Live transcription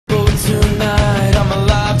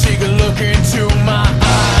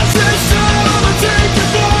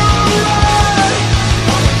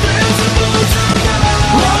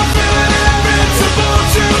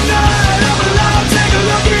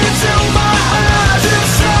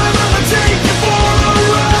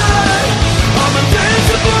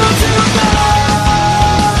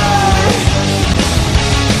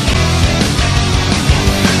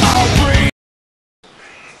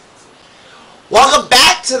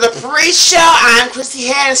the pre-show. I'm Chrissy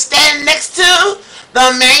here and standing next to the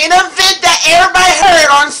main event that everybody heard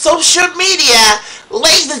on social media.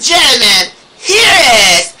 Ladies and gentlemen, here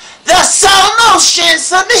is the slow motion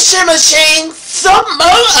submission machine,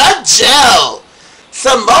 Samoa Joe.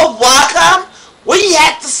 Samoa, welcome. What do you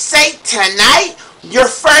have to say tonight? Your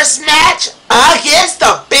first match against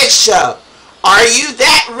the Big Show. Are you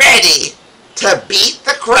that ready to beat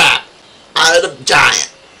the crap out of the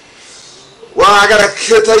Giant? Well, I gotta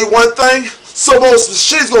tell you one thing. Samoa's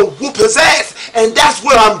machine's gonna whoop his ass, and that's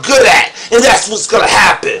what I'm good at, and that's what's gonna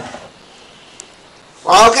happen.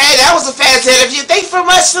 Okay, that was a fast interview. Thank you very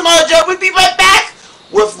much, Samoa Joe. We'll be right back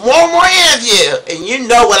with more interview, and you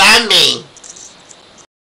know what I mean.